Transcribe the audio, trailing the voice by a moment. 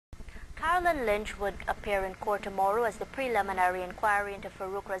Carolyn Lyuch would appear in court tomorrow as the preliminary inquiry into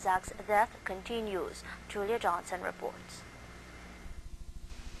Farouk Razak's death continues. Julia Johnson reports.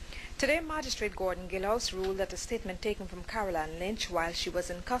 Today, Magistrate Gordon Gilhouse ruled that a statement taken from Carolyn Lyuch while she was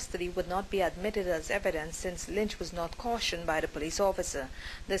in custody would not be admitted as evidence since Lyuch was not cautioned by the police officer.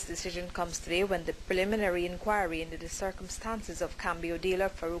 This decision comes today when the preliminary inquiry into the circumstances of cambio dealer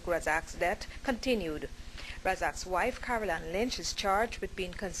Farouk Razak's death continued. Razak's wife, Carolyn Lyuch, is charged with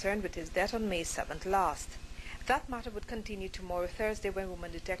being concerned with his death on May 7th last. That matter would continue tomorrow, Thursday, when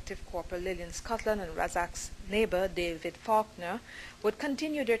Woman Detective Corporal Lillian Scotland and Razak's neighbour, David Faulkner, would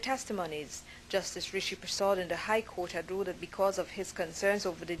continue their testimonies. Justice Rishi Prasad in the High Court had ruled that because of his concerns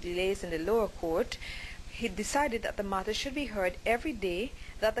over the delays in the lower court, he decided that the matter should be heard every day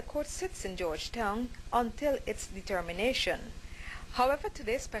that the court sits in Georgetown until its determination. However,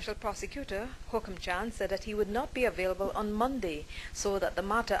 today's special prosecutor, Hukum Chan, said that he would not be available on Monday, so that the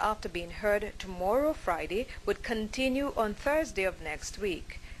matter, after being heard tomorrow, Friday, would continue on Thursday of next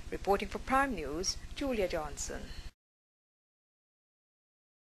week. Reporting for Prime News, Julia Johnson.